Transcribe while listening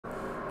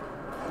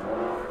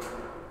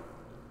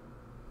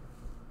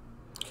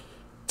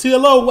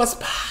TLO, what's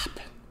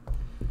poppin'?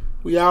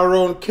 We are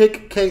on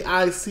kick.com.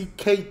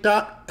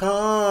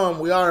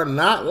 We are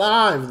not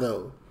live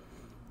though,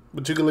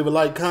 but you can leave a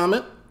like,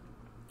 comment,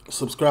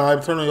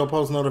 subscribe, turn on your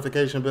post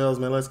notification bells,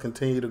 man. Let's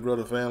continue to grow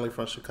the family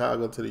from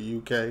Chicago to the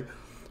UK.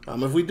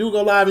 If we do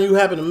go live and you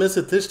happen to miss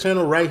it, this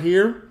channel right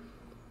here,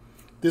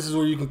 this is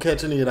where you can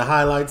catch any of the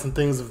highlights and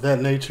things of that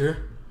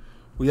nature.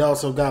 We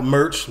also got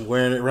merch. I'm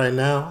wearing it right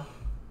now.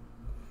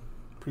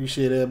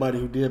 Appreciate everybody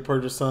who did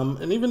purchase some.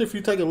 And even if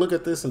you take a look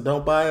at this and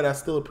don't buy it, I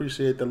still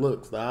appreciate the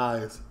looks, the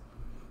eyes.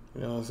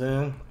 You know what I'm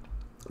saying?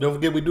 Don't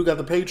forget, we do got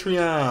the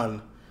Patreon.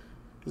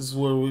 This is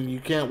where you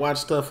can't watch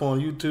stuff on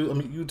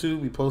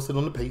YouTube. We post it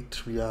on the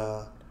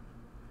Patreon.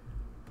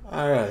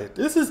 All right.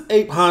 This is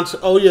Ape Honcho.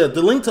 Oh, yeah.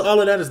 The link to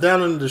all of that is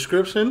down in the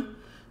description.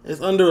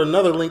 It's under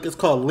another link. It's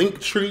called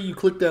Linktree. You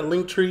click that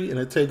Linktree, and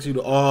it takes you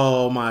to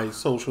all my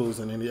socials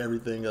and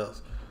everything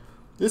else.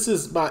 This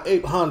is by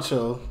Ape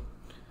Honcho.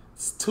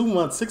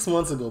 6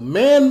 months ago.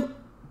 Man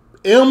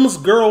M's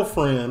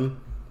girlfriend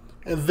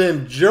and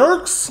then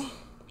jerks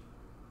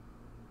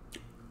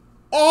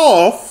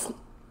off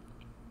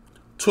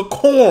to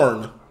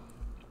corn.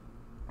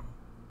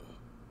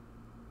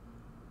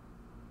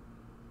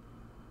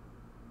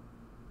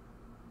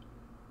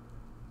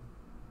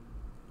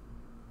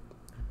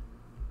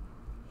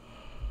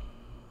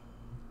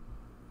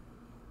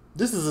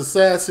 This is a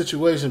sad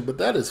situation, but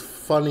that is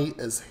funny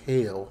as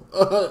hell.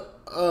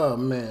 Oh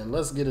man,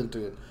 let's get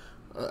into it.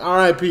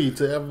 R.I.P.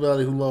 to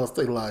everybody who lost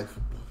their life.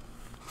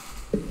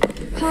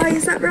 Hi,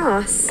 is that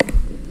Ross?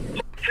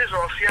 It is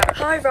Ross, yeah.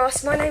 Hi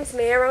Ross, my name's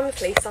Mia. I'm a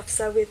police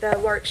officer with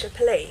Warwickshire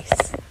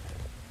Police.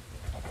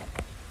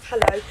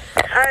 Hello.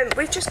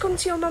 We've just come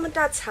to your mum and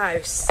dad's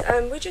house.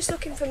 We're just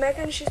looking for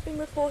Megan. She's been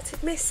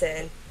reported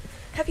missing.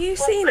 Have you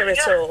seen her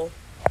at all?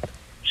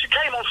 She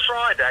came on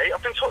Friday.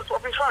 I've been trying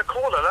to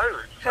call her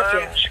loads. Have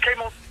you? She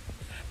came on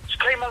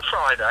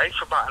Friday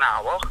for about an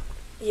hour.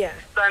 Yeah.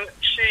 Then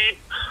she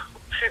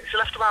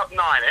left about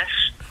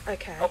 9ish.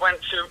 Okay. I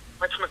went to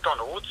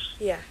McDonald's.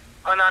 Yeah.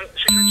 And then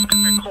she said she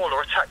gave me a call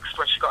or a text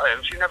when she got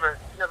home. She never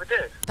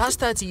did. That's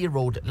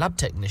 30-year-old lab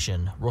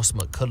technician Ross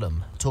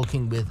McCullum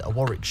talking with a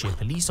Warwickshire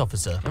police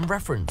officer in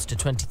reference to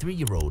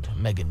 23-year-old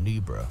Megan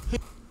Newborough.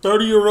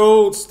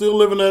 30-year-old still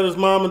living at his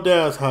mom and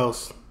dad's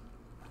house.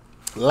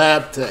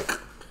 Lab tech.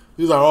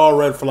 These are all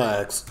red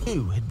flags.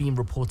 Who had been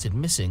reported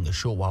missing a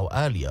short while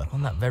earlier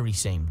on that very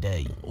same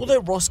day.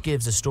 Although Ross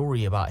gives a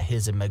story about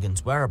his and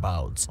Megan's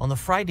whereabouts on the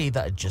Friday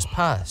that had just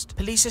passed,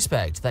 police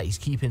suspect that he's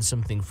keeping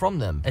something from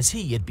them as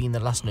he had been the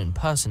last known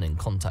person in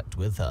contact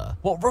with her.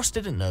 What Ross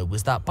didn't know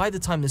was that by the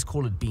time this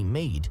call had been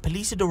made,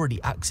 police had already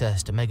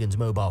accessed Megan's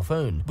mobile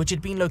phone, which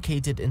had been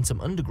located in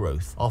some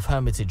undergrowth off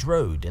Hermitage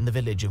Road in the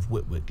village of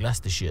Whitwick,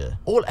 Leicestershire.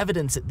 All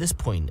evidence at this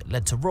point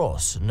led to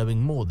Ross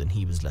knowing more than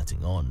he was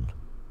letting on.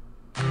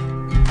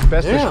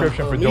 Best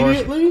description for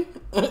Doris. Immediately?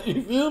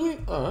 You feel me?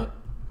 All right.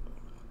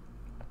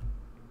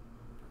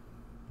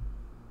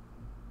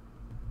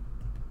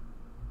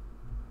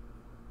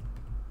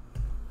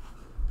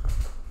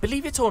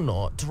 Believe it or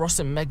not, Ross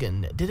and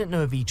Megan didn't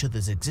know of each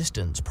other's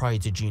existence prior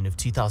to June of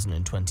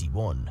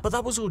 2021, but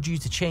that was all due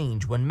to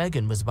change when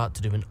Megan was about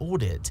to do an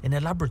audit in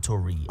a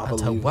laboratory at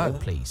her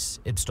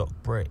workplace, Ibstock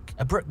Brick,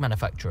 a brick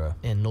manufacturer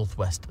in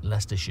northwest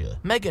Leicestershire.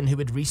 Megan, who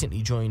had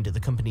recently joined the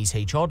company's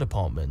HR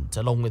department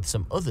along with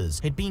some others,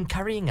 had been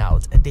carrying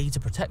out a data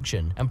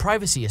protection and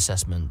privacy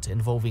assessment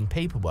involving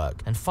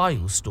paperwork and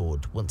files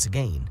stored once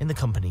again in the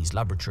company's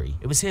laboratory.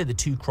 It was here the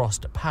two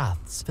crossed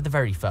paths for the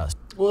very first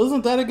Well,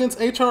 isn't that against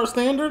HR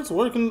standards?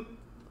 Working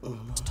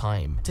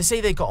time. To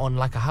say they got on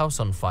like a house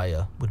on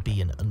fire would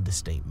be an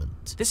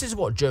understatement. This is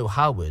what Joe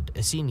Howard,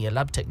 a senior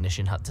lab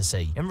technician, had to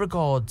say in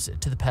regards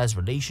to the pair's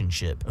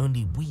relationship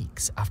only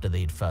weeks after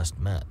they had first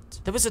met.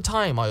 There was a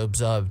time I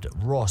observed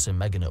Ross and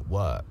Megan at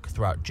work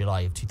throughout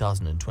July of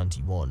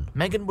 2021.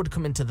 Megan would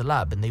come into the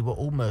lab and they were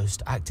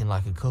almost acting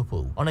like a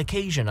couple. On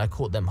occasion, I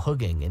caught them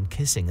hugging and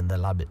kissing in the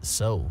lab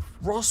itself.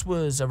 Ross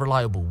was a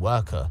reliable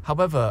worker.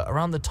 However,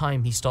 around the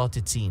time he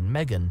started seeing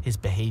Megan, his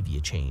behavior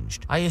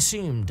changed. I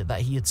assumed that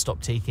he had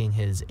stopped taking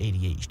his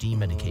ADHD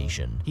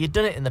medication. He had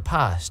done it in the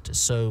past,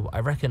 so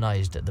I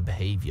recognized the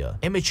behavior.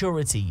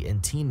 Immaturity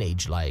and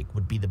teenage-like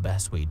would be the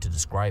best way to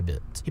describe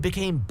it. He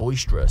became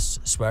boisterous,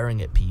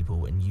 swearing at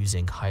people and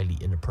using highly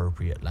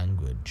inappropriate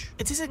language.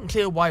 It isn't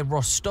clear why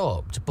Ross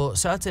stopped, but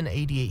certain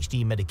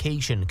ADHD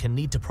medication can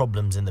lead to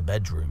problems in the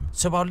bedroom.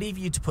 So I'll leave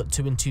you to put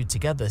two and two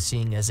together,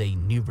 seeing as a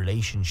new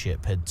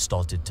relationship had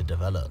started to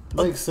develop.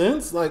 Makes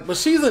sense. Like, but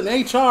she's in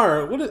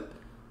HR.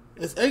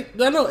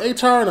 I know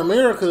HR in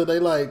America, they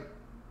like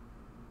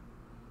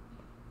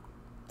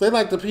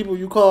the people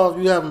you call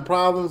if you having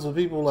problems with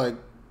people like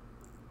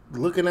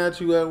looking at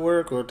you at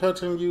work or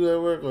touching you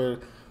at work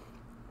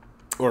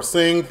or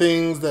saying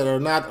things that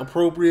are not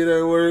appropriate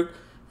at work.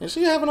 And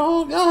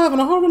y'all having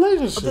a whole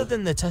relationship. Other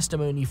than the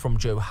testimony from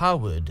Joe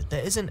Howard,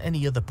 there isn't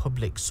any other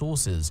public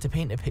sources to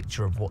paint a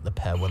picture of what the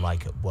pair were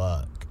like at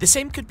work. The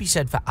same could be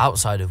said for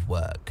outside of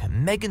work.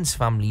 Megan's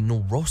family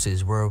nor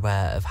Ross's were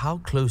aware of how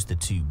close the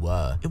two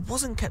were. It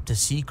wasn't kept a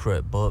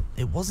secret, but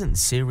it wasn't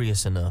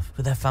serious enough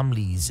for their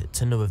families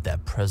to know of their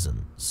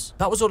presence.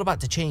 That was all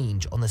about to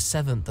change on the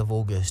 7th of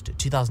August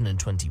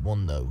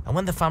 2021 though, and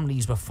when the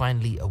families were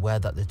finally aware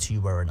that the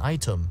two were an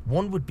item,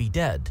 one would be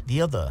dead, the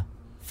other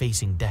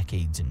facing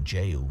decades in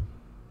jail.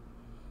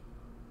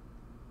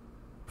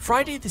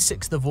 Friday the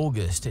 6th of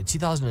August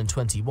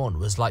 2021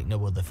 was like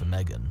no other for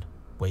Megan.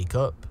 Wake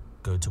up,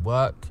 go to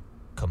work,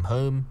 come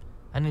home,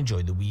 and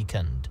enjoy the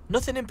weekend.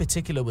 Nothing in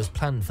particular was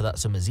planned for that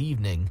summer's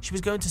evening. She was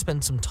going to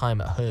spend some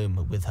time at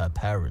home with her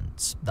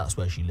parents. That's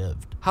where she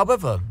lived.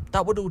 However,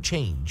 that would all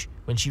change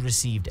when she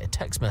received a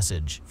text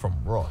message from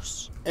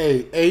Ross.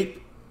 Hey,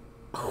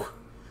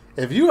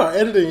 if you are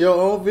editing your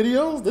own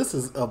videos, this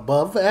is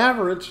above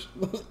average.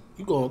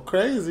 You going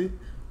crazy.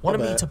 Want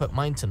to meet up at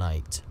mine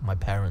tonight? My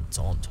parents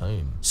aren't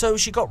home. So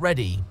she got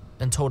ready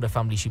and told her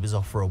family she was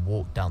off for a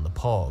walk down the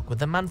park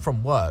with a man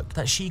from work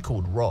that she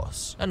called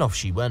Ross, and off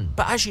she went.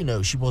 But as you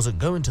know, she wasn't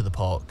going to the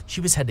park, she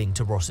was heading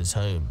to Ross's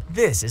home.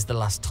 This is the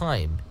last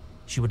time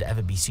she would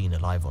ever be seen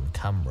alive on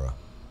camera.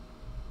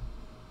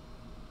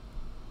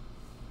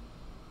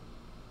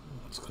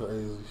 It's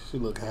crazy. She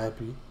looked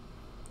happy,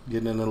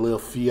 getting in a little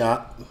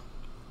Fiat.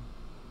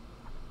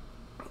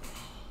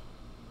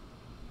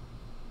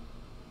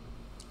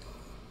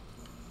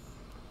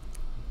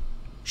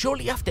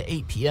 Shortly after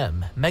 8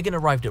 PM, Megan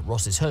arrived at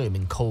Ross's home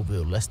in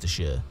Colville,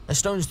 Leicestershire, a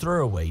stone's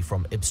throw away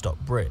from Ibstock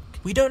Brick.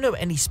 We don't know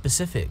any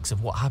specifics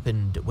of what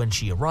happened when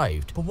she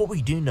arrived, but what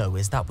we do know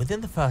is that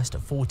within the first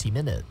 40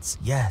 minutes,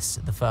 yes,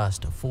 the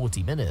first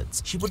 40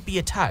 minutes, she would be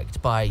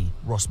attacked by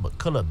Ross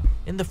McCullum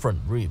in the front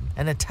room,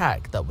 an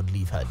attack that would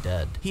leave her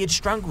dead. He had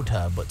strangled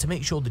her, but to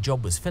make sure the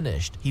job was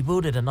finished, he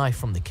wielded a knife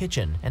from the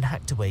kitchen and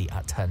hacked away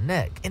at her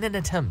neck in an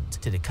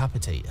attempt to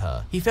decapitate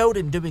her. He failed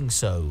in doing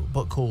so,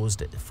 but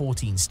caused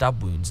 14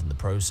 stab wounds in the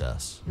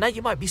process. Now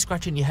you might be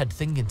scratching your head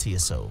thinking to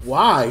yourself,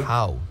 why?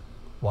 How?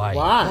 Why?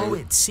 Why? Well,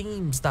 it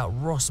seems that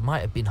Ross might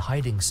have been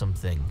hiding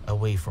something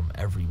away from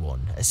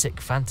everyone, a sick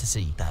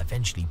fantasy that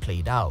eventually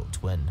played out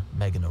when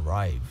Megan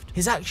arrived.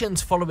 His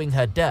actions following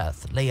her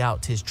death lay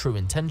out his true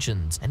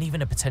intentions and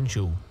even a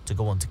potential to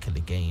go on to kill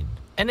again.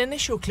 An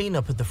initial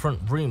cleanup of the front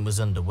room was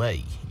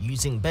underway.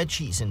 Using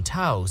bedsheets and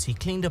towels, he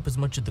cleaned up as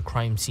much of the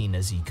crime scene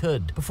as he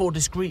could, before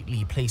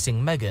discreetly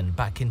placing Megan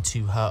back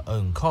into her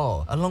own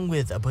car, along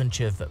with a bunch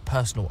of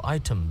personal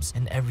items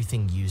and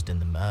everything used in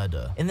the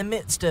murder. In the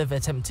midst of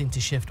attempting to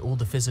shift all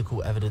the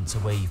physical evidence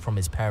away from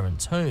his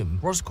parents' home,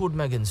 Ross called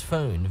Megan's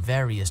phone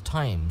various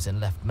times and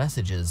left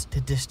messages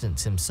to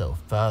distance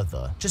himself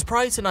further. Just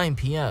prior to 9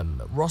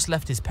 PM, Ross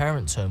left his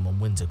parents' home on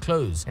Windsor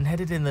Close and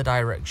headed in the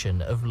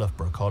direction of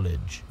Loughborough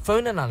College.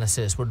 Phone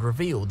analysis would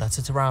reveal that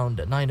at around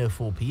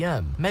 9:04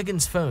 PM,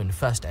 Megan's phone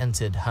first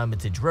entered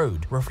Hermitage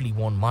Road, roughly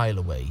 1 mile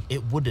away.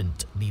 It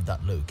wouldn't leave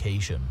that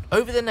location.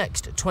 Over the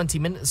next 20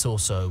 minutes or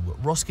so,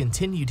 Ross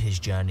continued his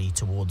journey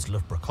towards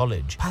Loughborough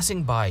College,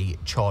 passing by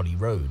Charlie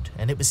Road,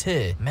 and it was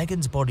here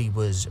Megan's body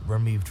was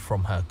removed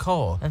from her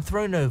car and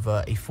thrown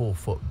over a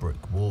 4-foot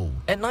brick wall.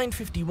 At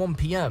 9:51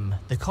 PM,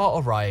 the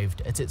car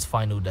arrived at its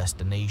final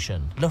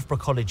destination, Loughborough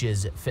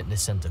College's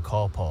fitness centre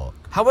car park.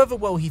 However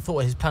well he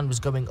thought his plan was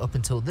going up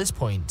until this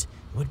point,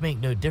 it would make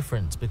no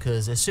difference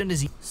because as soon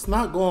as It's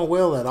not going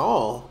well at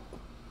all.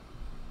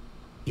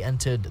 he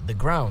entered the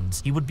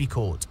grounds, he would be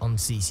caught on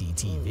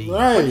CCTV.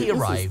 Right, When he this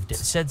is arrived,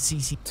 said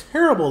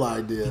Terrible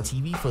idea.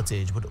 CCTV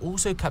footage would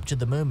also capture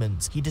the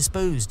moments he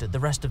disposed the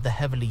rest of the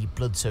heavily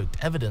blood-soaked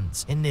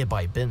evidence in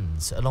nearby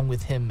bins, along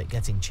with him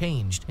getting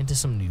changed into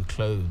some new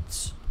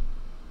clothes.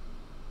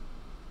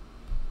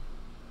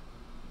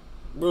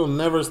 Bro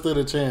never stood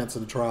a chance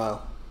in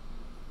trial.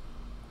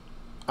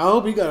 I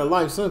hope he got a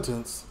life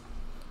sentence.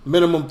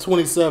 Minimum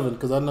 27,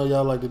 because I know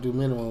y'all like to do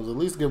minimums. At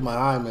least give him a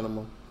high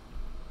minimum.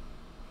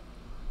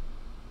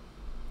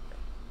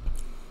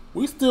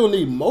 We still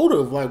need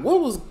motive. Like,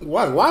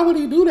 why would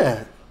he do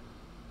that?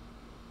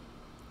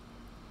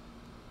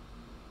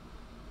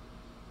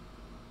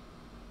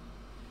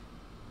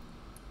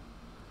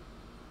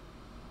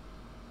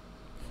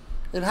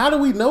 And how do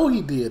we know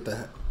he did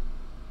that?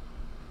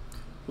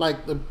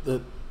 Like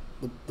the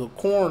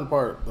corn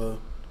part, the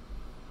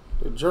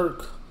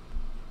jerk.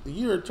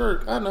 You're a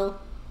jerk, I know.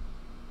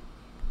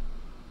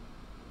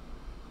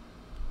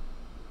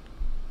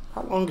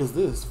 How long is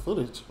this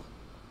footage?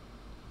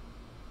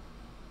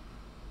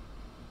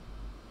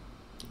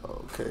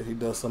 Okay, he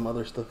does some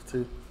other stuff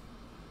too.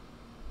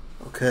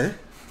 Okay.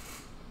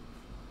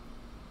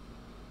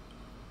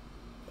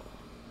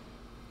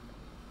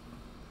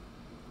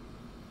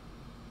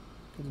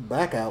 His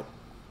back out.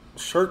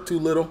 Shirt too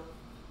little.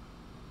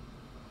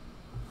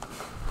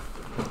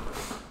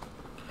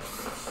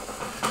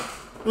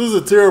 This is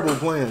a terrible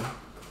plan.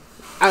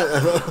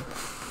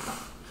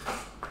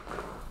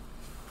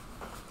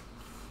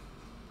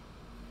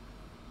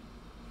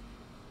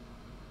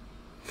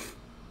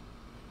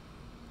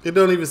 It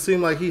don't even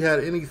seem like he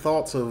had any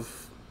thoughts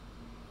of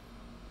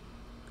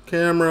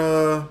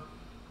camera.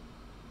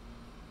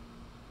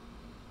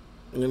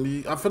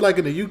 And I feel like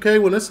in the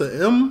UK, when it's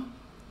a M,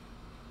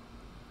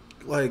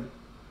 like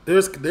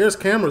there's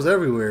cameras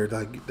everywhere.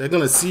 Like they're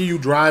gonna see you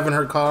driving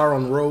her car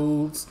on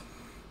roads.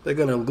 They're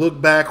gonna look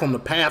back on the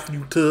path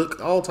you took.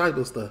 All type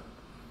of stuff.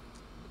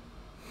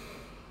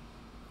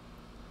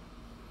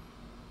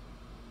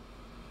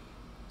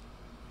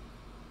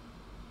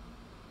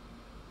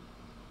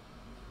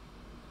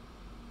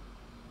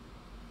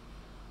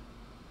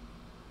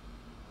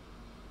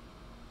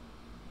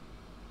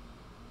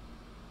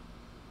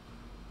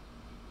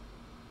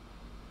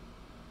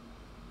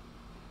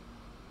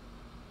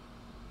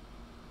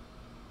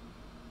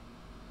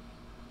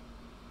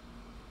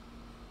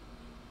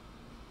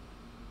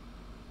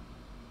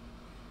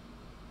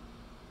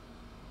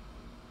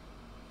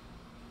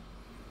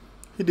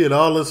 He did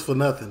all this for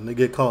nothing to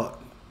get caught.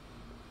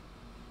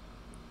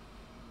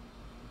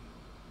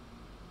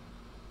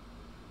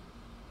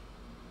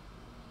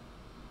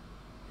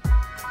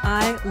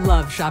 I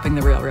love shopping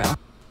the Real.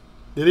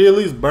 Did he at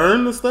least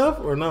burn the stuff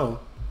or no?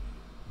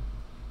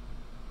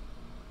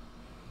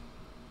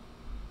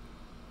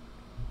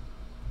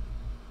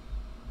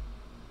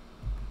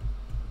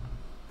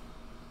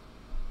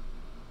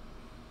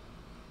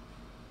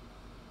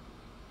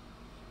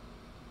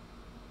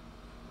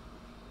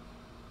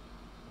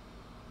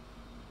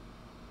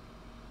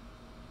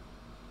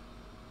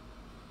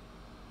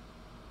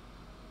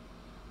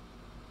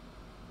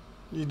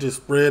 You just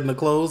spreading the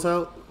clothes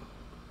out?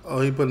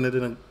 Oh, he putting it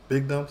in a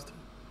big dumpster?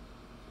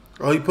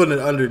 Oh, he putting it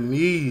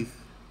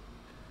underneath.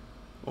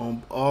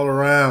 On all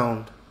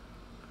around.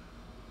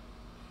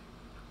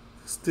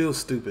 Still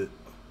stupid.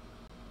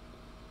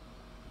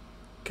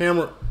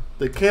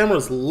 The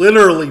camera's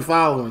literally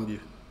following you.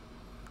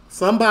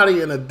 Somebody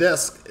in a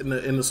desk in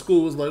the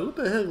school was like, what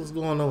the heck is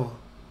going on?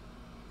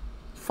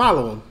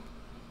 Follow him.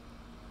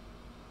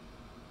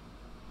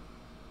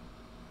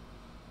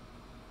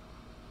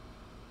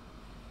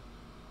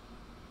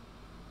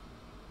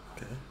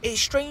 It's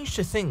strange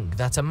to think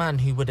that a man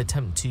who would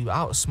attempt to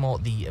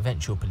outsmart the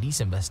eventual police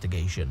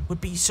investigation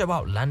would be so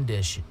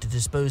outlandish to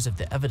dispose of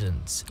the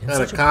evidence in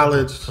such a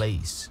public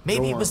place.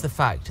 Maybe it was the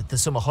fact the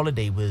summer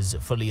holiday was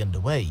fully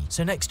underway,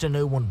 so next to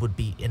no one would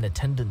be in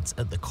attendance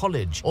at the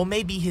college, or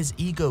maybe his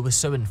ego was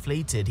so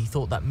inflated he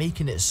thought that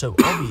making it so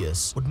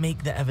obvious would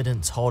make the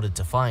evidence harder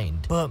to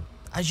find. But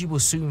as you will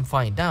soon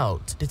find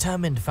out,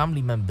 determined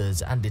family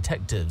members and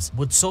detectives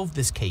would solve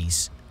this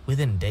case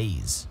within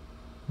days.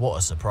 What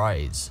a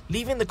surprise.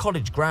 Leaving the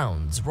college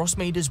grounds, Ross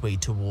made his way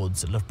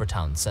towards Loughborough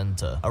Town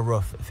Centre, a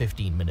rough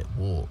 15-minute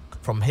walk.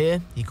 From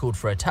here, he called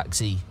for a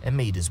taxi and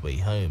made his way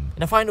home.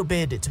 In a final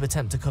bid to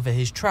attempt to cover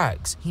his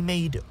tracks, he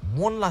made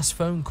one last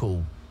phone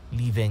call,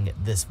 leaving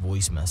this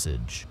voice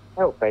message.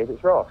 Help, babe,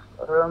 it's Ross.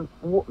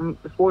 I'm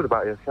just worried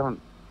about you. If you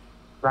haven't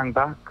rang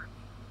back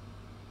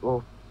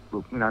or,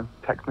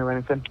 text me or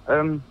anything.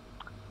 Well,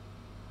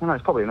 no,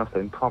 it's probably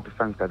nothing. Probably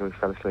phone's dead or he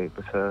fell asleep.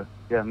 But,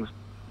 yeah, I'm just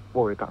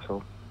worried, that's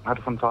all. I had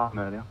a fun time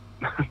earlier.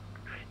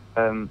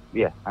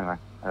 Yeah, anyway,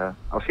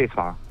 I'll see you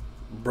tomorrow.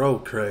 Bro,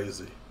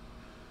 crazy.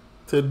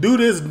 To do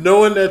this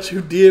knowing that you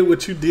did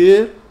what you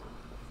did,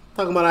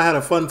 talking about I had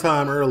a fun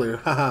time earlier.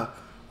 Haha.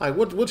 Like,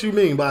 what you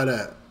mean by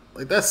that?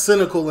 Like, that's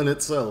cynical in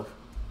itself.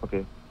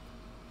 Okay.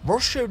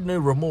 Ross showed no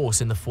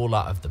remorse in the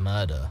fallout of the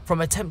murder.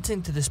 From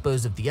attempting to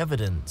dispose of the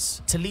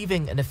evidence to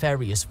leaving a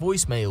nefarious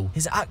voicemail,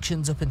 his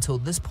actions up until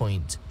this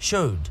point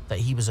showed that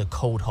he was a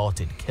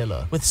cold-hearted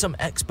killer, with some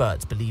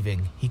experts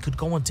believing he could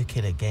go on to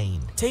kill again.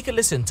 Take a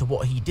listen to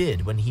what he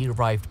did when he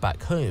arrived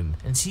back home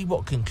and see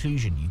what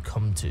conclusion you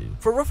come to.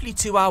 For roughly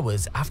 2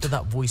 hours after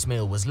that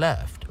voicemail was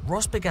left,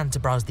 Ross began to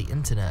browse the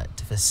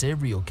internet for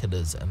serial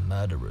killers and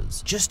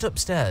murderers, just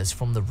upstairs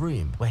from the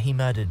room where he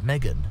murdered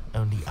Megan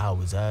only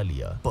hours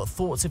earlier. But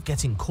thoughts of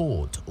getting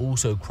caught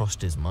also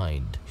crossed his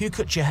mind. Who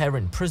cut your hair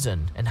in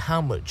prison and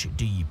how much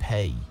do you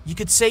pay? You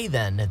could say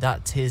then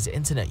that his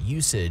internet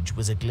usage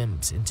was a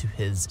glimpse into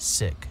his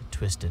sick,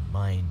 twisted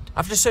mind.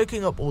 After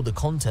soaking up all the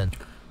content,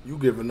 you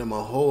giving them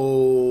a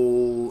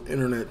whole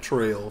internet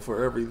trail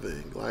for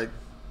everything, like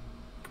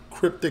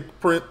cryptic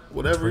print,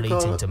 whatever you call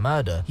it. Relating to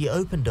murder, he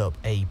opened up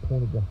a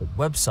pornographic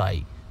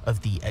website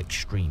of the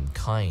extreme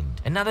kind.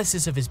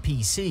 Analysis of his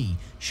PC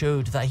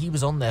showed that he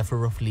was on there for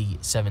roughly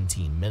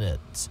 17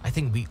 minutes. I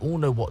think we all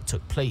know what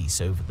took place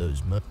over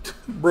those months.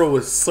 Bro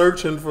was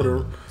searching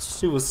for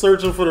he was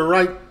searching for the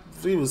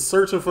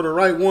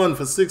right one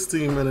for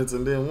 16 minutes,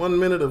 and then 1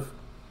 minute of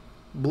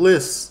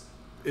bliss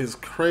is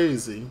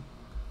crazy.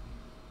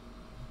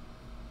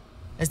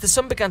 As the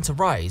sun began to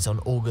rise on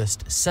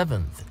August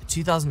 7th,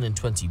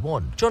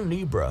 2021, John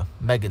Newborough,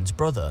 Megan's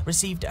brother,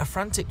 received a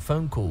frantic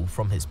phone call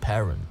from his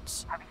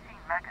parents. Have you seen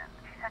Megan?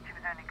 She said she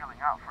was only going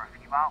out for a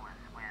few hours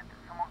with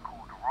someone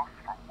called Ross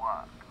from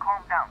work.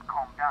 Calm down,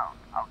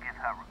 I'll give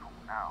her a call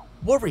now.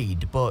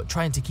 Worried, but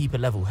trying to keep a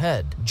level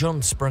head,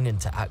 John sprung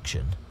into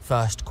action.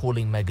 first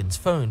calling Megan's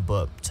phone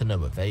but to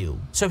no avail.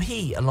 So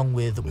he, along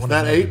with one of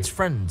that Megan's 8?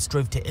 friends,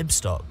 drove to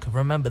Ibstock,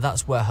 remember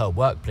that's where her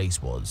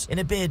workplace was, in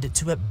a bid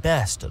to at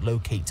best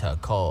locate her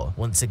car.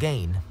 Once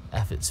again,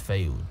 efforts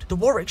failed. The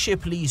Warwickshire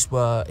police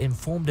were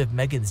informed of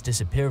Megan's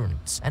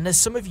disappearance, and as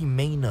some of you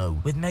may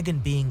know, with Megan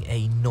being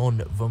a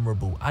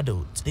non-vulnerable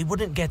adult, they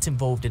wouldn't get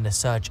involved in a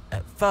search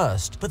at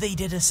first, but they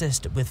did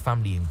assist with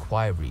family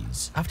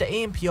inquiries. After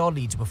ANPR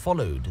leads were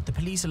followed, the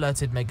police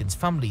alerted Megan's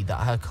family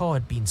that her car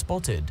had been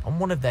spotted on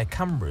one of their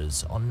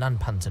cameras on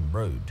Nanpanton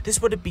Road. This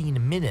would have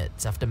been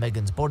minutes after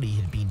Megan's body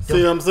had been dumped.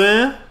 See what I'm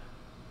saying?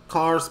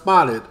 Car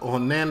spotted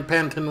on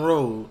Nanpanton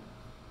Road.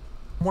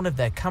 One of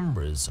their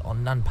cameras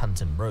on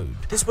Nanpanton Road.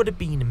 This would have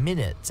been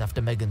minutes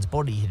after Megan's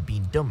body had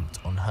been dumped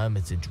on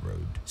Hermitage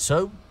Road.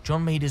 So,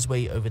 John made his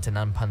way over to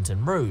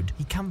Nanpanton Road.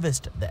 He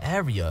canvassed the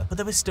area, but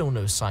there was still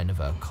no sign of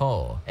her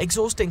car.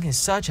 Exhausting his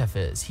search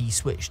efforts, he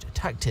switched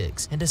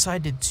tactics and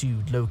decided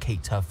to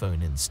locate her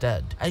phone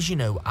instead. As you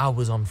know,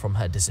 hours on from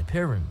her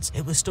disappearance,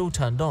 it was still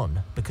turned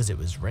on because it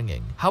was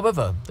ringing.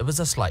 However, there was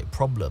a slight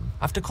problem.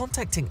 After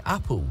contacting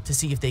Apple to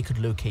see if they could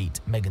locate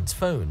Megan's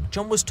phone,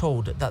 John was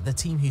told that the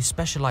team who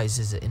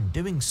specializes in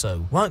doing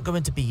so weren't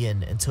going to be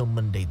in until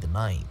Monday the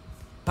 9th.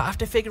 But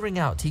after figuring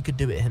out he could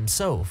do it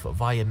himself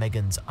via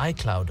Megan's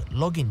iCloud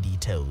login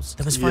details,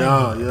 there was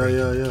finally a break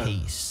in the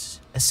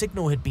case. A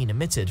signal had been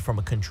emitted from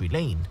a country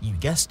lane, you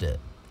guessed it,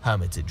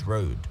 Hermitage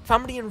Road.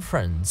 Family and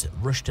friends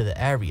rushed to the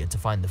area to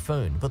find the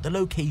phone, but the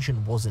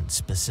location wasn't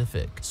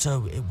specific,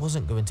 so it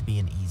wasn't going to be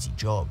an easy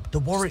job. The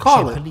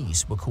Warwickshire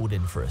police were called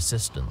in for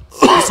assistance.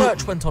 The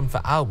search went on for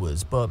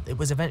hours, but it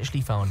was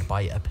eventually found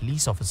by a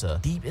police officer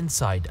deep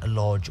inside a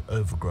large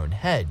overgrown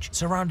hedge,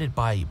 surrounded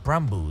by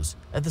brambles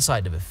at the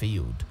side of a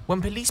field.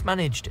 When police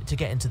managed to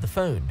get into the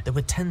phone, there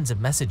were tens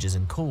of messages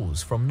and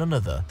calls from none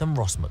other than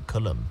Ross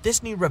McCullum.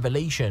 This new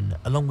revelation,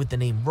 along with the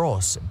name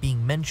Ross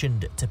being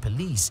mentioned to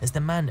police as the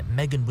man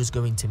Megan was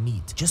going to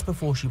meet just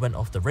before she went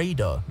off the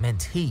radar,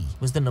 meant he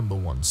was the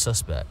 #1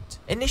 suspect.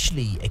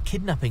 Initially, a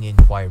kidnapping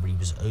inquiry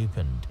was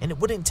opened, and it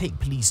wouldn't take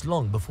police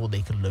long before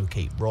they could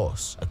locate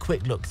Ross. A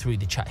quick look through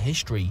the chat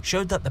history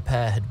showed that the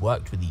pair had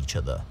worked with each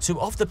other, so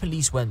off the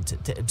police went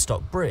to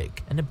Ibstock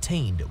Brick and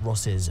obtained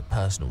Ross's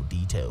personal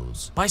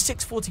details. By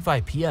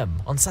 6:45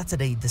 PM on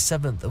Saturday the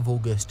 7th of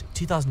August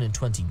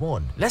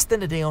 2021, less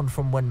than a day on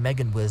from when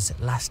Megan was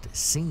last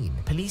seen,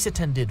 police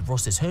attended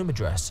Ross's home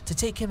address to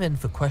take him in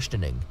for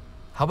questioning.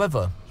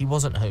 However, he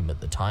wasn't home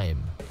at the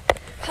time.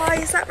 Hi,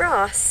 is that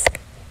Ross?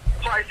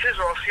 Hi, it is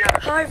Ross, yeah.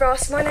 Hi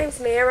Ross, my name's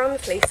Mia, I'm a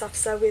police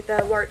officer with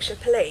Warwickshire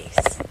Police.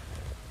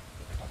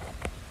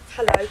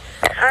 Hello.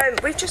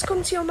 We've just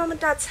come to your mum and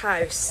dad's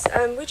house.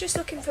 We're just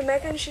looking for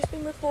Megan, she's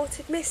been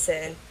reported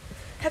missing.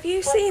 Have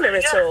you seen her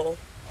at all?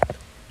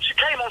 She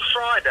came on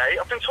Friday.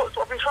 I've been trying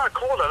to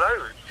call her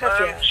loads. Have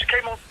you? She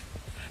came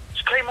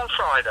on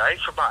Friday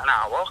for about an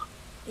hour.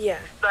 Yeah.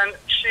 Then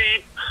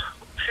she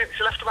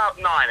left about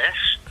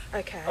 9ish.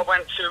 Okay. I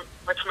went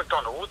to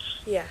McDonald's.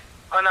 Yeah.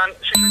 And then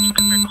she said she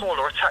could call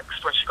or a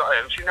text when she got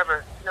home. She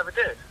never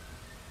did.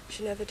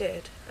 She never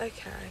did.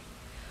 Okay.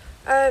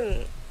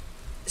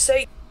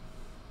 So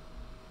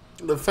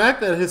the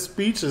fact that his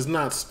speech is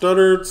not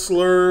stuttered,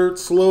 slurred,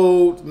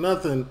 slowed,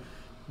 nothing,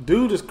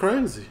 dude is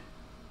crazy.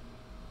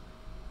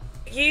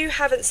 you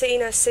haven't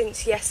seen her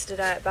since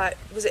yesterday about,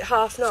 was it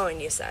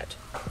 9:30 you said?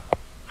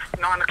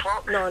 9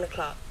 o'clock. 9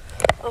 o'clock.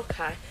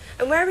 Okay.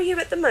 And where are you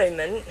at the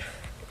moment?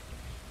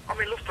 I'm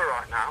in Loughborough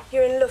right now.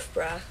 You're in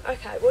Loughborough.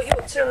 Okay. What are you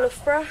up to in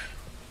Loughborough?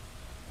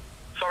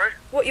 Sorry?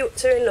 What are you up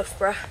to in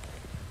Loughborough?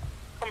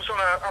 I'm just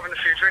having a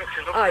few drinks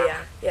in Loughborough. Oh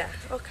yeah, yeah.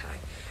 Okay.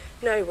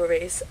 No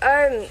worries.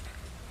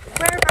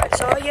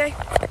 Whereabouts are you?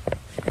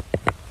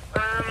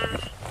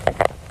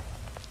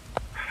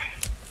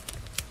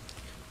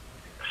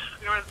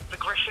 You know where the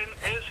Griffin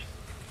is?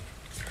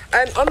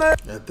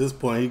 At this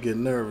point, he get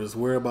nervous.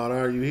 Whereabout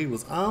are you? He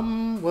was, what?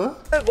 I'm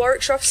a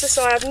Warwickshire officer,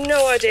 so I have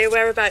no idea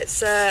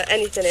whereabouts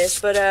anything is,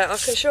 but I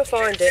can sure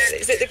find it.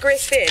 Is it the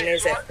Griffin,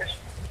 is it?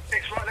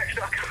 It's right next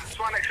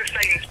to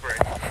Sainsbury.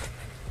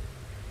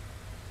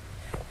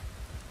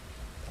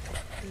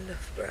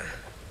 Loughborough.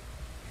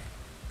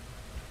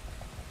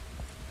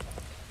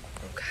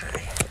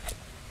 Okay.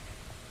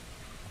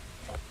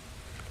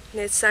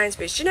 Near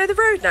Sainsbury's. Do you know the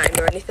road name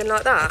or anything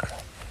like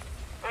that?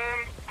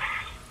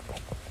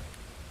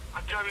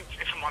 I don't, if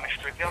I'm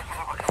honest with you.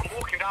 I'm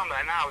walking down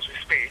there now as we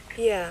speak.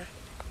 Yeah.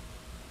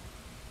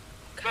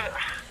 But,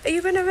 Are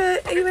you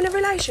in a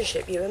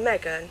relationship, you and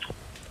Megan?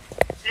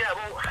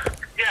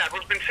 Yeah,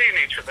 we've been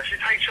seeing each other. She's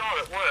HR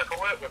at work. I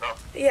work with her.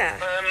 Yeah.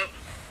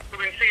 We've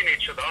been seeing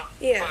each other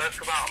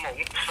for about a month,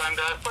 and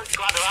supposed to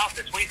go out of the house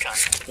this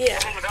weekend.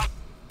 Yeah.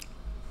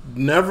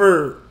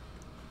 Never.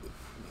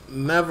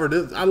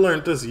 This, I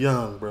learned this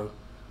young, bro.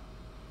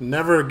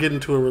 Never get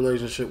into a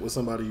relationship with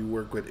somebody you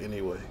work with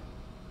anyway.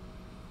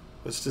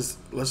 Let's just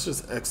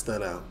X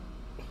that out.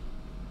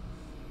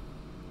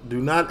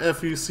 Do not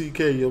FUCK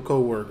your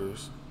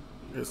coworkers.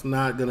 It's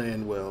not gonna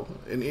end well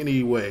in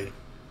any way.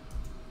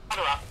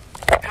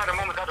 Her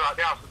mum and dad are at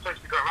the house. We're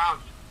supposed to go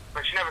around,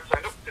 but she never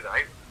turned up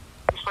today.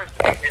 We're supposed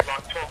to meet me at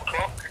like 12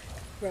 o'clock.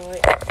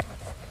 Right.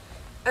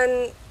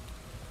 And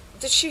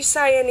did she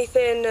say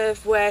anything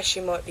of where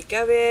she might be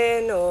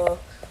going or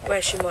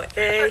where she might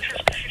be? All she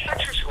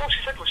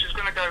said was she was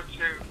going to go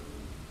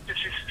to,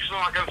 she's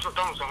like going to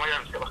McDonald's on my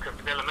own to get like a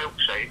vanilla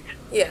milkshake.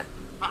 Yeah.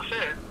 That's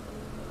it.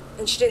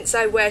 And she didn't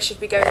say where she'd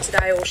be going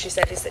today, all she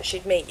said is that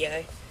she'd meet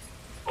you?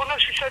 Well, no,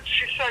 she said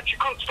she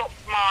couldn't stop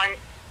mine.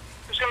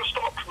 She was going to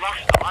stop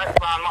last night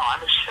around 9,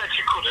 but she said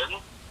she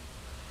couldn't.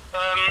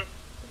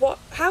 What?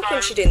 How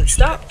come she didn't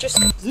stop? Is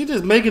he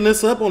just making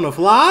this up on the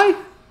fly?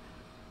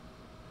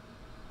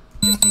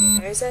 Just being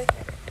nosy.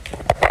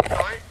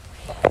 Sorry?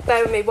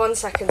 Bear with me 1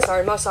 second,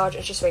 sorry, my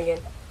sergeant's just ringing.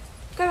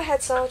 Go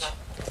ahead, Sarge.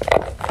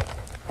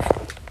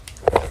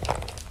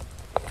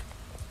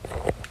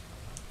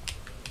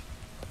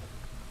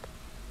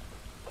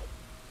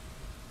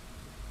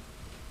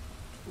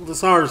 What the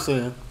sergeant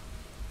saying?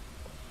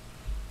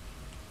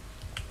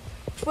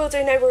 Will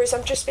do, no worries.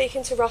 I'm just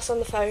speaking to Ross on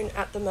the phone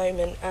at the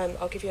moment.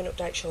 I'll give you an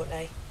update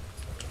shortly.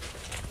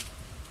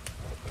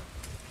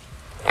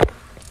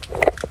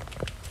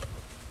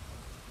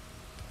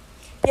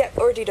 Yep,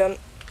 already done.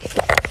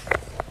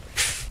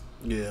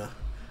 Yeah.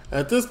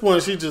 At this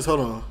point, she just, hold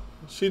on.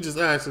 She just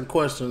asking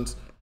questions.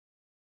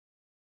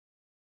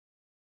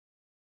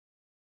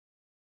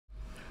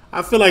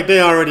 I feel like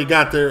they already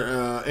got their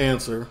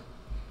answer.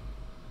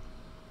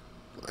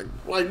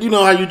 Like, you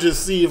know how you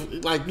just see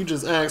if, like, you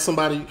just ask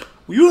somebody,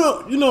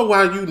 you know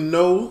why you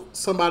know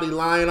somebody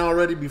lying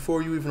already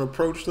before you even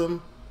approach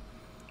them?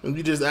 And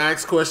you just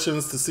ask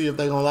questions to see if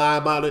they gonna lie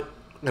about it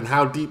and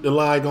how deep the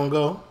lie gonna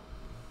go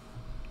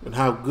and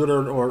how good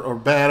or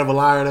bad of a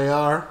liar they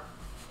are.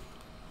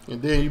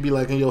 And then you be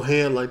like in your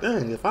head like,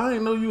 dang, if I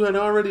didn't know you had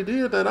already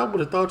did that, I would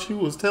have thought you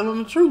was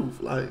telling the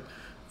truth. Like,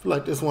 I feel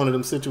like this one of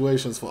them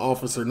situations for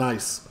Officer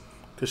Nice,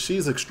 because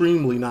she's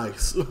extremely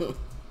nice.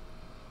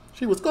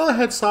 She was, go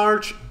ahead,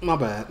 Sarge. My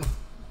bad.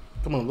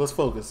 Come on, let's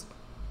focus.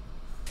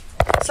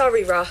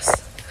 Sorry,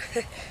 Ross.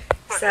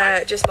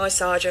 It's just my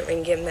sergeant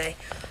ringing me.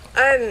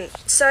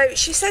 So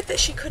she said that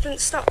she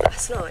couldn't stop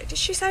last night. Did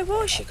she say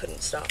why she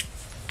couldn't stop?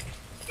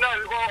 No,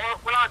 well,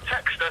 when I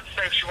texted her to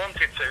say if she wanted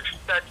to, she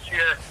said she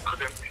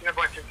couldn't. She never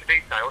went into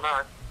detail,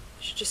 no.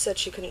 She just said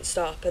she couldn't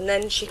stop, and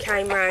then she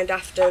came round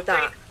after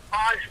that.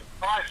 I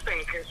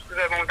think it's because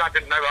her mum and dad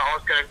didn't know that I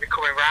was going to be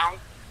coming round.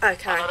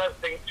 Okay. And I don't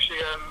think she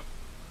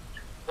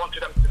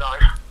wanted them to know.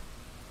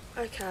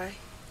 Okay.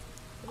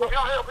 Have you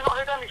not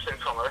heard anything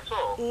from her at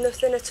all?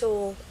 Nothing at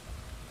all.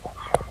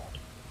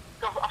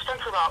 I've sent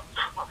her about,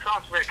 that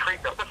sounds really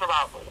creepy, I've sent her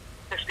about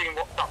 15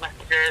 WhatsApp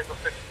messages.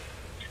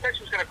 She said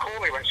she was going to call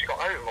me when she got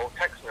home or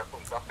text me or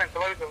something. I've sent her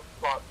loads of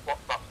like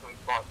WhatsApps and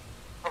like,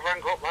 I've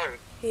rang her up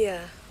loads.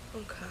 Yeah,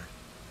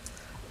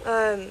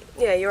 okay.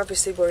 Yeah, you're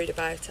obviously worried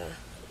about her.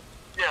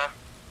 Yeah.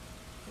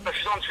 No,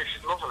 she's honestly,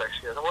 she's lovely.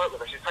 She is. I work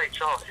with her, she's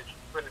HR, she's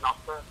a really nice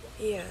person.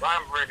 Yeah. But I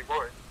am really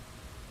worried.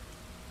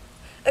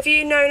 Have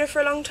you known her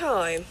for a long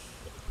time?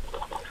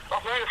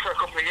 I've known her for a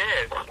couple of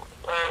years.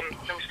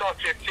 Then we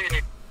started seeing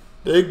each.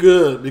 They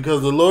good,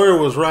 because the lawyer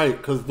was right.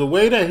 Because the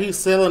way that he's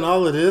selling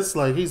all of this,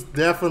 like, he's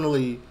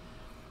definitely,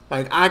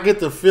 like, I get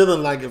the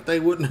feeling like if they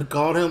wouldn't have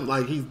called him,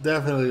 like, he's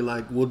definitely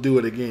like, we'll do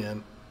it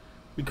again.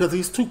 Because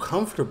he's too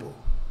comfortable.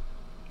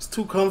 He's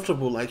too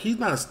comfortable. Like, he's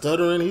not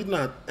stuttering. He's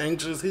not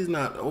anxious. He's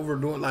not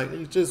overdoing. Like,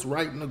 he's just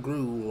right in the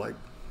groove.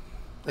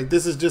 Like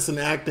this is just an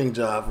acting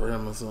job for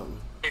him or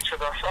something. Each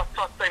other. So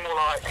I'd say more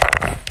like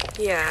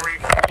 3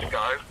 months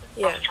ago.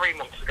 Yeah. That's 3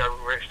 months ago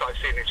we really started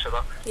seeing each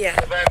other.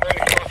 Yeah. And then we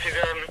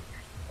started,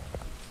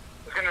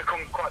 there's going to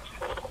come quite,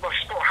 well,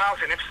 she's bought a house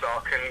in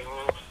Ipswich and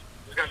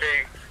it's going to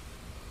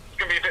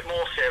be a bit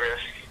more serious.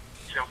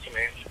 Do you know what I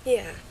mean?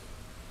 Yeah.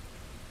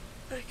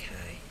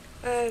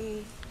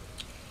 Okay.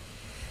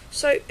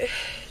 So,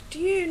 do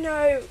you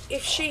know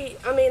if she,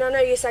 I mean, I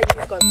know you said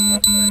you've gone to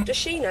Loughborough. Does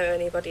she know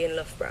anybody in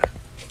Loughborough?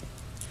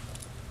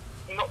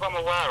 Not that I'm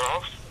aware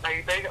of,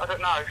 maybe. I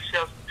don't know.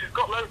 She's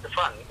got loads of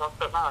friends. I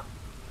don't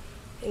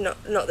know.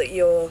 Not that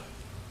you're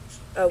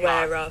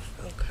aware of.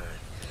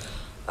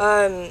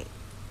 Okay.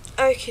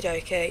 Okie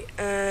dokie.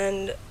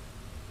 And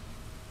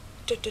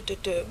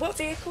what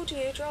vehicle do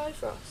you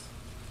drive, Ross?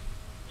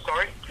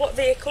 Sorry? What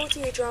vehicle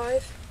do you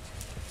drive?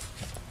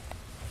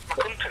 My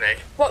company?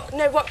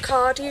 What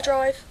car do you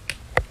drive?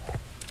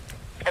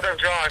 I don't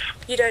drive.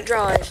 You don't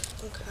drive?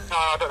 Okay. No,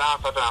 I don't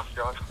have to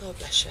drive. Oh,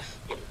 bless you.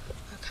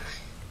 Okay.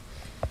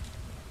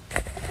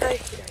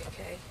 Okie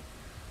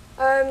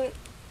dokie.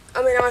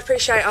 I mean, I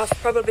appreciate I've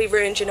probably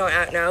ruined your night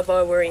out now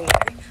by worrying you.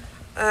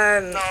 No,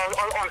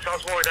 honestly, I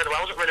was worried anyway.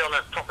 I wasn't really on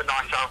a proper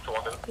night out, I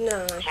wasn't.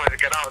 No. I just wanted to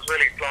get out. I was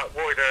really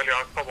worried earlier.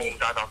 I told Mum and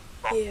Dad.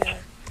 Yeah.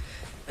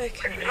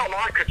 Okay. It's not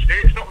like her to do.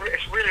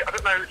 It's really. I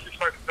don't know if you've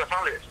spoken to the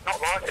family. It's not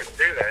like her to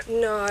do this.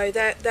 No,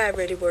 they're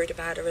really worried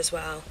about her as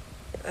well.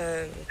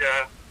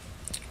 Yeah.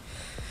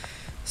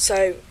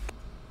 So.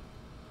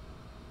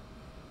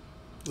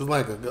 It's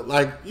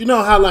like you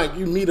know how like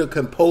you meet a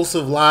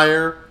compulsive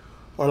liar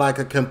or like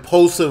a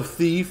compulsive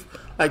thief,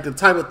 like the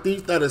type of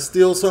thief that'll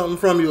steal something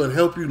from you and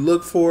help you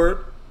look for it.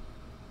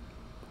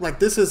 like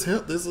this is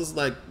him. This is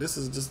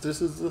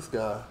this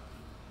guy,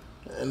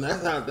 and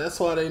that's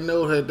why they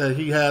know that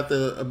he had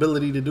the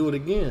ability to do it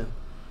again.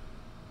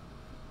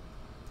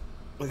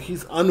 Like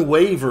he's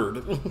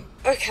unwavered.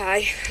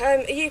 Okay.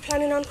 Are you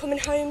planning on coming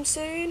home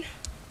soon?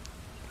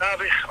 I'll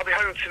be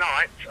home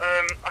tonight.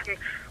 I can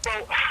go.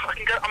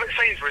 I'm at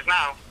Sainsbury's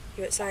now.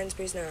 You're at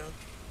Sainsbury's now.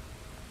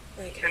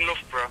 Okay. In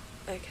Loughborough.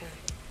 Okay.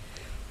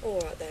 All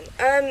right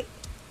then.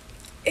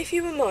 If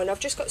you wouldn't mind, I've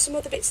just got some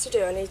other bits to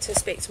do. I need to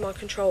speak to my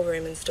control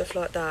room and stuff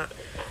like that.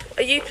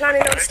 Are you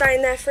planning on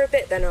staying there for a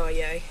bit then, are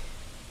you?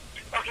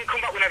 I can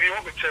come back whenever you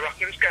want me to. I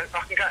can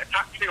get a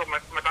taxi, or my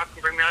dad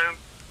can bring me home.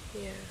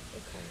 Yeah,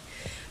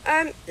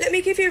 okay. Let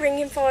me give you a ring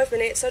in 5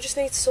 minutes. I just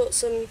need to sort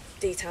some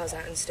details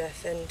out and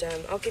stuff, and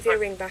I'll give you a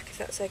ring back if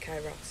that's okay,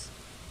 Ross.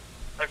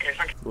 Okay,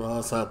 thank you.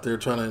 Ross out there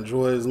trying to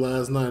enjoy his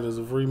last night as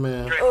a free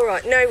man. All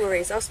right, no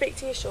worries. I'll speak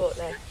to you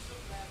shortly.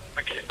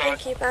 Thank you. Bye.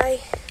 Thank you,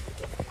 bye.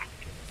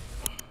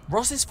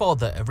 Ross's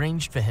father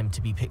arranged for him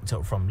to be picked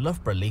up from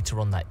Loughborough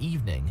later on that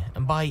evening,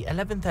 and by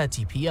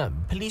 11:30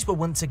 PM, police were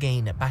once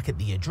again back at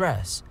the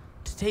address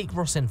to take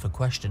Ross in for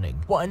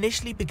questioning. What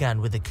initially began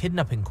with a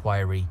kidnap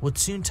inquiry would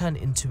soon turn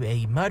into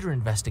a murder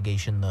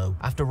investigation though,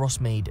 after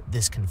Ross made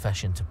this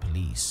confession to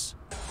police.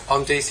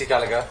 I'm DC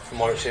Gallagher from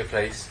Warwickshire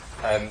Police.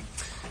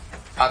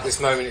 At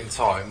this moment in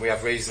time, we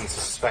have reason to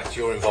suspect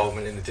your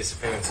involvement in the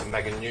disappearance of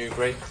Megan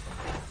Newbury,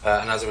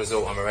 and as a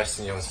result, I'm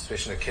arresting you on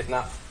suspicion of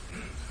kidnap.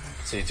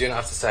 So you do not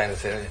have to say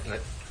anything.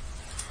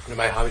 In a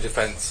may harm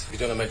defence, if you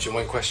don't want to mention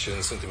one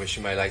question, something which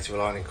you may later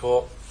rely on in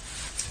court,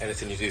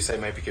 anything you do say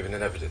may be given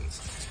in evidence.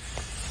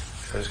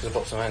 So I'm just going to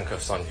pop some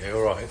handcuffs on you,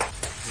 all right?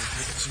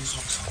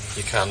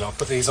 You can. I'll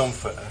put these on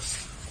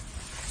first.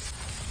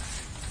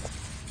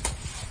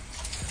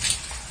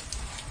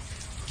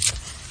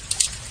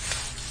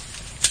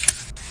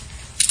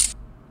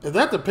 Is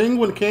that the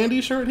penguin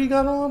candy shirt he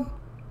got on?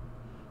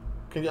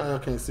 I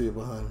can't see it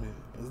behind me.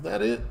 Is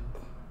that it?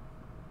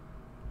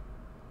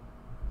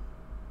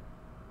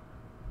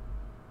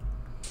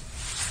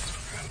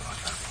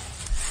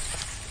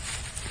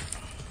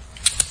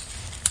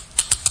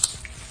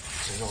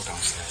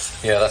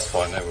 Yeah, that's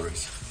fine, no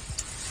worries.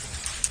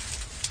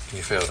 Can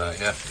you feel that,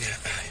 yeah? Yeah.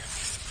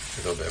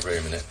 We've got a bit of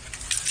room in it.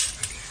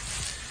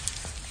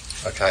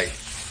 Okay.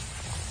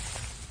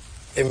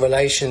 In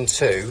relation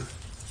to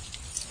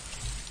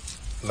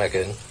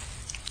Megan,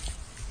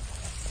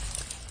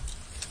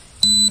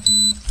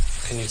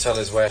 can you tell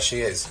us where she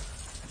is?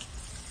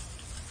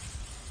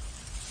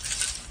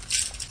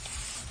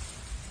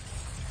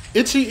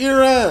 Itchy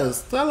ear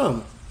ass. Tell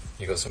him.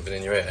 You got something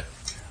in your ear?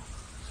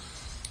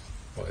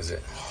 What is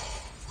it?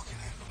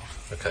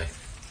 Okay.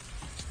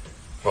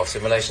 Ross,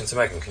 in relation to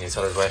Megan, can you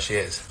tell us where she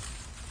is?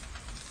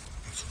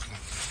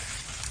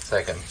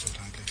 Say again.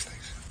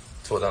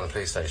 Talk down the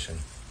police station.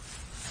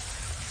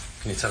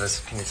 Can you tell us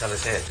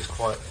here, just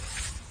quietly?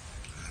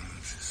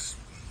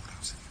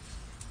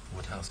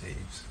 Woodhouse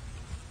Eaves.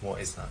 What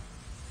is that?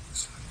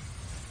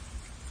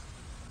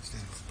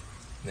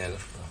 Near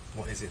Loughborough.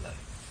 What is it though?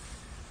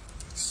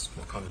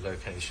 What kind of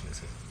location is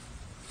it?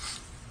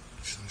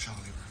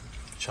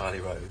 Charlie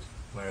Road.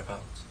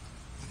 Whereabouts?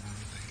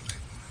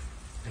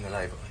 In the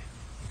lay-by.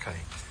 Okay.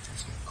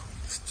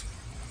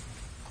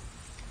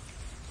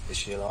 Is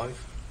she alive?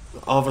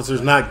 The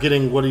officer's not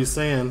getting what he's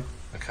saying.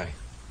 Okay.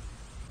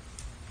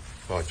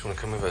 Right, do you want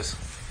to come with us?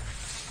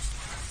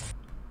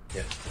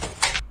 Yeah.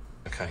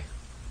 Okay.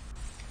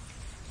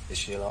 Is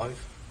she alive?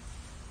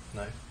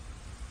 No?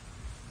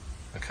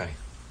 Okay.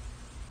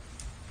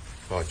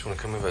 Right, do you want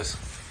to come with us?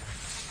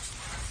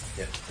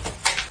 Yeah.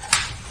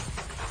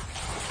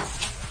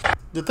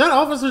 Did that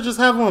officer just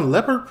have on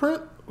leopard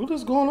print? What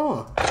is going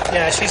on?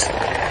 Yeah, she's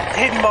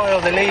hidden by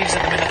all the leaves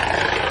at the minute.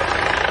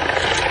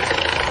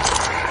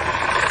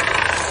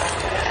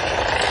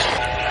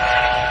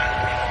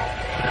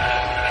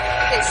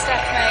 It's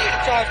Steph, mate.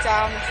 Drive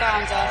down and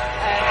found her.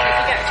 If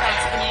you get a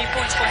chance, can you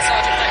point to one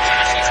Sergeant Fletcher?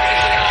 She's with the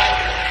DI.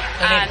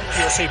 And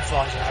your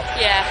supervisor.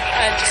 Yeah,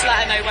 and just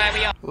let her know where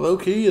we are. Low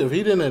key, if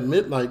he didn't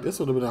admit, like, this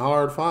would have been a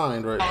hard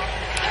find, right?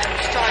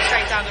 Just drive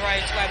straight down the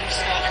road to where we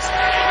stopped.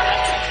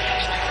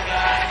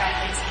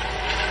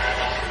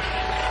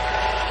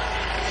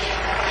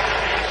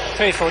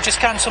 Three, four. Just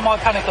cancel my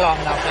panic alarm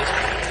now, please.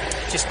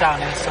 Just down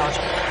here,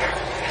 Sergeant.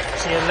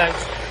 See your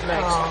legs.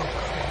 Oh.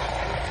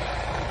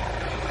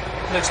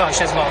 Looks like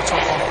she has a lot of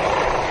top on.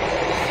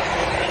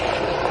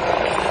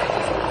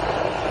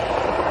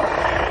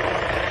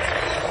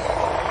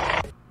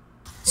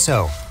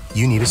 So,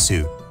 you need a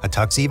suit. A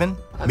tux even?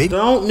 Maybe. I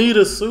don't need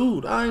a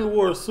suit. I ain't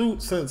wore a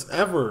suit since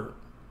ever.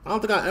 I don't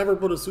think I ever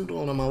put a suit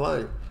on in my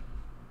life.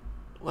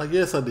 Like,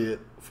 yes, I did.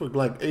 For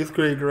like 8th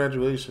grade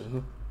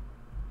graduation.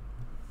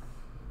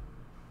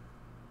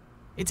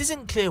 It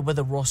isn't clear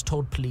whether Ross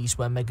told police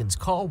where Megan's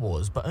car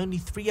was, but only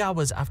 3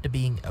 hours after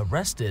being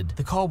arrested,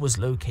 the car was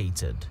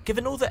located.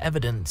 Given all the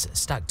evidence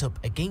stacked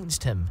up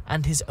against him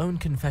and his own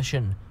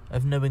confession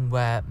of knowing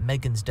where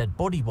Megan's dead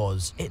body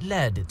was, it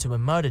led to a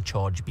murder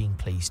charge being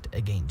placed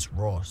against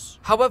Ross.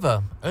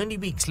 However, only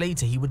weeks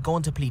later he would go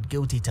on to plead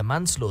guilty to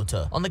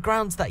manslaughter on the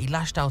grounds that he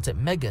lashed out at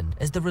Megan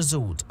as the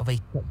result of a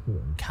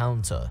sexual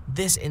encounter.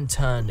 This in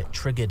turn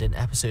triggered an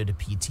episode of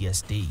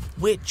PTSD,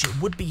 which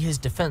would be his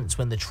defense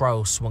when the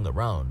trial swung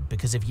around,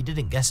 because if you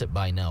didn't guess it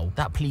by now,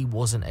 that plea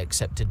wasn't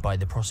accepted by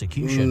the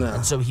prosecution,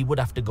 and so he would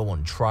have to go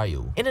on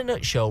trial. In a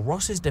nutshell,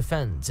 Ross's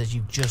defense, as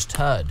you've just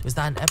heard, was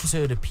that an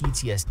episode of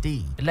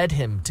PTSD led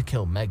him to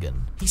kill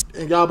Megan.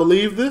 And y'all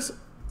believe this?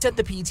 Said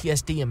the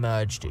PTSD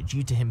emerged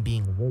due to him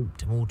being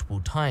raped multiple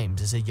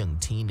times as a young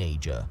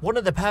teenager. One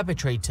of the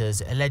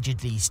perpetrators,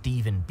 allegedly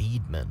Stephen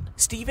Beedman.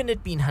 Stephen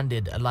had been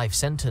handed a life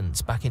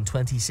sentence back in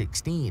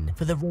 2016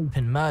 for the rape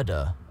and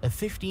murder of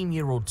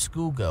 15-year-old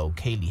schoolgirl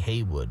Kaylee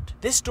Haywood.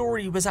 This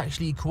story was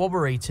actually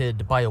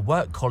corroborated by a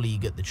work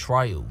colleague at the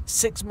trial.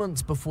 6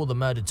 months before the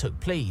murder took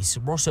place,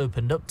 Ross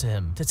opened up to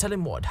him to tell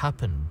him what had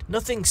happened.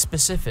 Nothing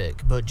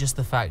specific, but just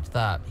the fact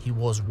that he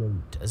was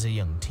raped as a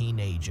young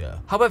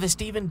teenager. However,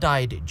 Stephen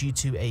died due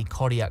to a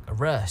cardiac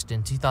arrest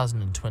in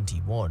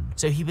 2021,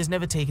 so he was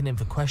never taken in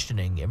for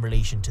questioning in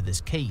relation to this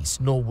case,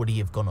 nor would he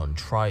have gone on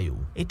trial.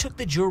 It took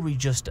the jury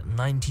just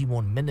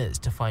 91 minutes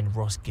to find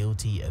Ross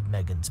guilty of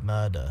Megan's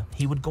murder.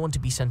 He would go on to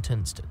be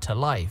sentenced to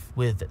life,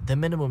 with the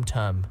minimum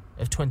term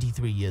of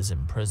 23 years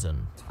in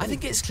prison. I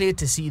think it's clear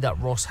to see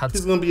that Ross had...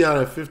 He's gonna be out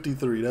at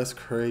 53, that's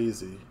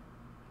crazy.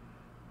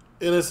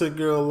 Innocent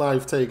girl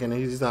life taken,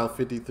 and he's out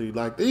 53.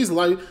 Like,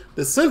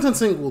 the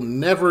sentencing will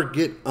never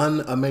get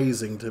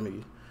unamazing to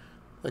me.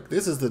 Like,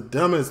 this is the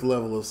dumbest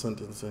level of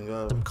sentencing.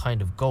 Some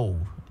kind of goal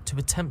to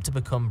attempt to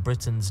become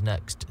Britain's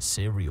next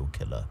serial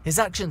killer. His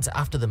actions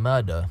after the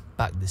murder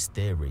back this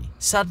theory.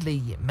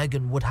 Sadly,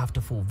 Megan would have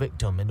to fall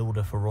victim in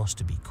order for Ross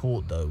to be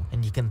caught though,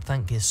 and you can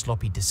thank his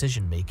sloppy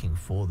decision making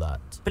for that.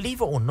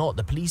 Believe it or not,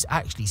 the police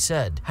actually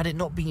said, had it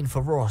not been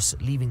for Ross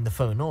leaving the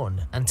phone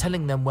on and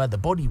telling them where the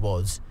body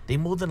was, they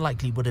more than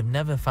likely would have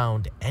never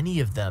found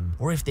any of them,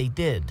 or if they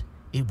did,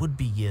 it would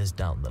be years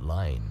down the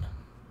line.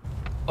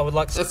 I would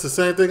like to... That's the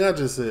same thing I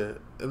just said.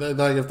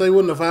 Like, if they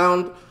wouldn't have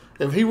found...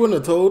 If he wouldn't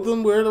have told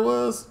them where it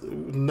was, it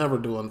would never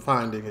do on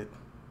finding it.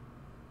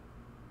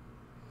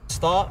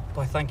 Start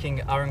by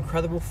thanking our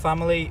incredible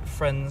family,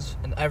 friends,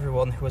 and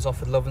everyone who has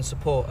offered love and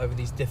support over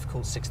these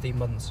difficult 16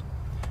 months.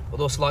 I'd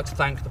also like to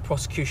thank the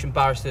prosecution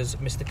barristers,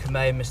 Mr.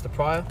 Kamei and Mr.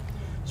 Pryor,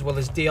 as well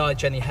as DI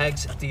Jenny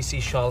Heggs,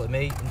 DC Charlotte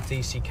Mee, and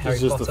DC Kerry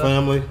Potter,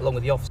 along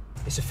with the officer.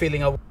 It's a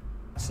feeling our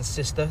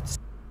sister,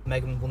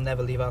 Megan, will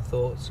never leave our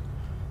thoughts.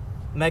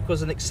 Meg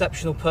was an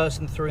exceptional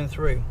person through and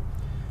through.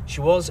 She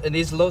was and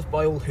is loved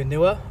by all who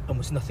knew her, and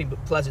was nothing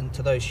but pleasant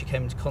to those she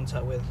came into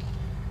contact with.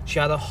 She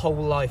had a whole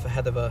life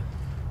ahead of her.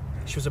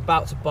 She was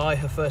about to buy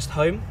her first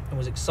home and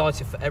was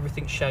excited for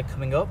everything she had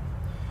coming up.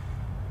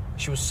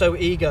 She was so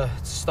eager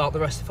to start the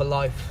rest of her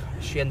life,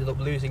 she ended up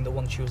losing the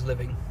one she was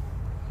living.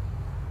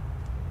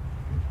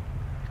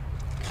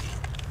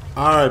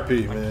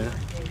 R.I.P. man.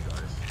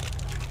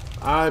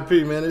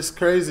 R.I.P. man. It's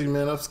crazy,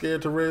 man. I'm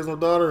scared to raise my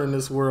daughter in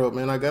this world,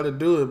 man. I got to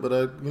do it, but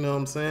you know what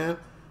I'm saying?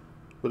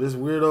 But there's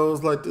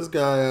weirdos like this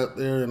guy out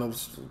there, and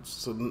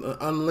it's an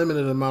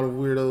unlimited amount of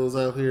weirdos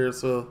out here.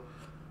 So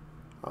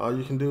all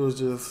you can do is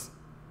just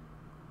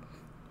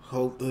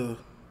hope to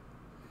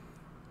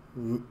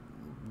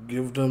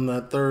give them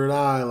that third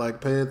eye. Like,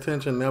 pay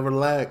attention, never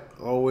lack.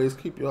 Always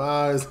keep your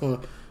eyes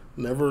on,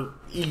 never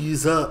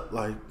ease up.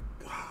 Like,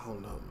 I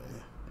don't know,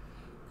 man.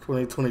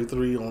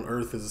 2023 on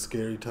Earth is a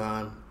scary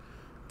time.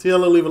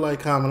 TL, leave a like,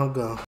 comment, I'm gone.